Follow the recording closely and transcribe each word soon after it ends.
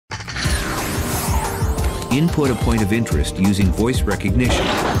Input a point of interest using voice recognition.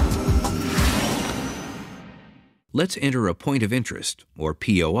 Let's enter a point of interest, or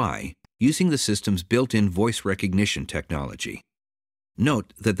POI, using the system's built-in voice recognition technology.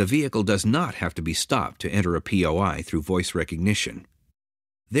 Note that the vehicle does not have to be stopped to enter a POI through voice recognition.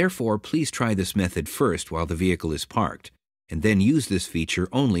 Therefore, please try this method first while the vehicle is parked, and then use this feature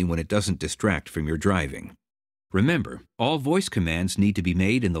only when it doesn't distract from your driving. Remember, all voice commands need to be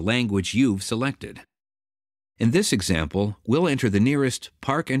made in the language you've selected. In this example, we'll enter the nearest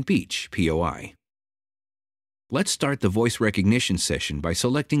Park and Beach POI. Let's start the voice recognition session by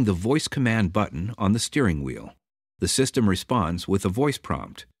selecting the Voice Command button on the steering wheel. The system responds with a voice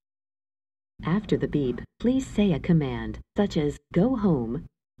prompt. After the beep, please say a command, such as go home,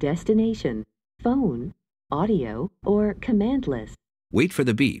 destination, phone, audio, or command list. Wait for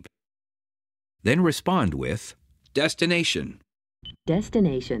the beep. Then respond with destination.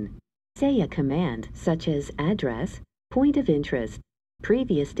 Destination. Say a command such as address, point of interest,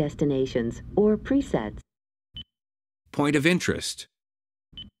 previous destinations, or presets. Point of interest.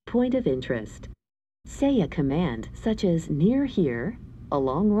 Point of interest. Say a command such as near here,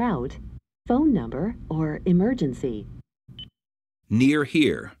 along route, phone number, or emergency. Near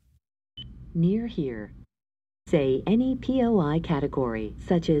here. Near here. Say any POI category,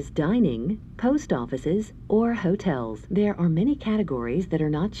 such as dining, post offices, or hotels. There are many categories that are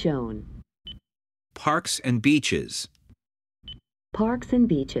not shown. Parks and beaches. Parks and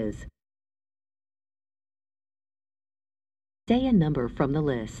beaches. Say a number from the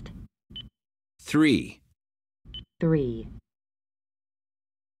list. 3. 3.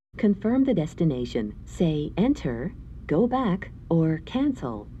 Confirm the destination. Say enter, go back, or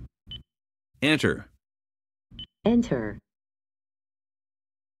cancel. Enter. Enter.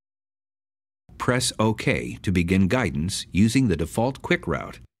 Press OK to begin guidance using the default quick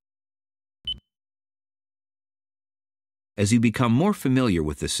route. As you become more familiar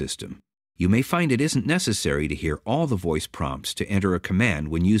with the system, you may find it isn't necessary to hear all the voice prompts to enter a command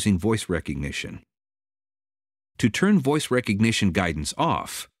when using voice recognition. To turn voice recognition guidance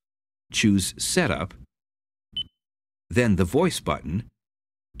off, choose Setup, then the Voice button,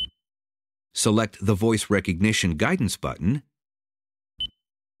 select the Voice Recognition Guidance button,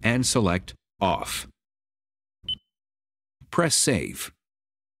 and select Off. Press Save.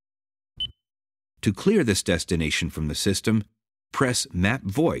 To clear this destination from the system, press Map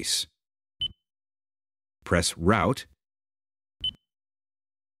Voice, press Route,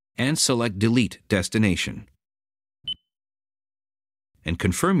 and select Delete Destination. And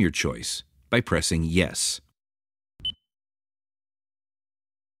confirm your choice by pressing Yes.